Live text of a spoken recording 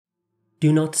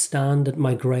Do not stand at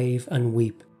my grave and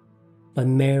weep, by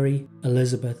Mary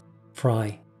Elizabeth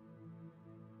Frye.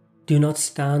 Do not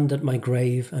stand at my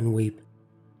grave and weep.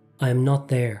 I am not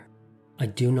there, I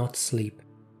do not sleep.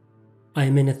 I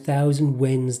am in 1,000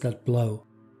 winds that blow.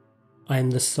 I am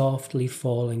the softly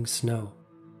falling snow.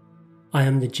 I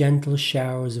am the gentle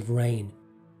showers of rain.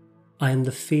 I am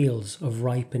the fields of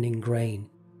ripening grain.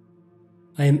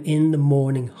 I am in the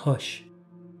morning hush.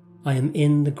 I am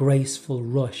in the graceful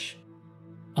rush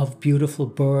of beautiful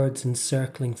birds in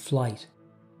circling flight.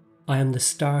 I am the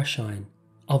starshine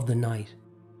of the night.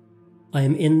 I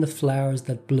am in the flowers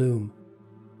that bloom.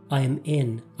 I am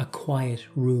in a quiet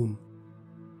room.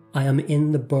 I am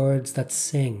in the birds that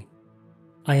sing.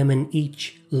 I am in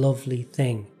each lovely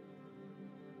thing.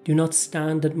 Do not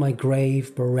stand at my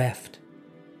grave bereft.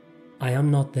 I am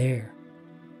not there.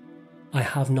 I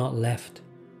have not left.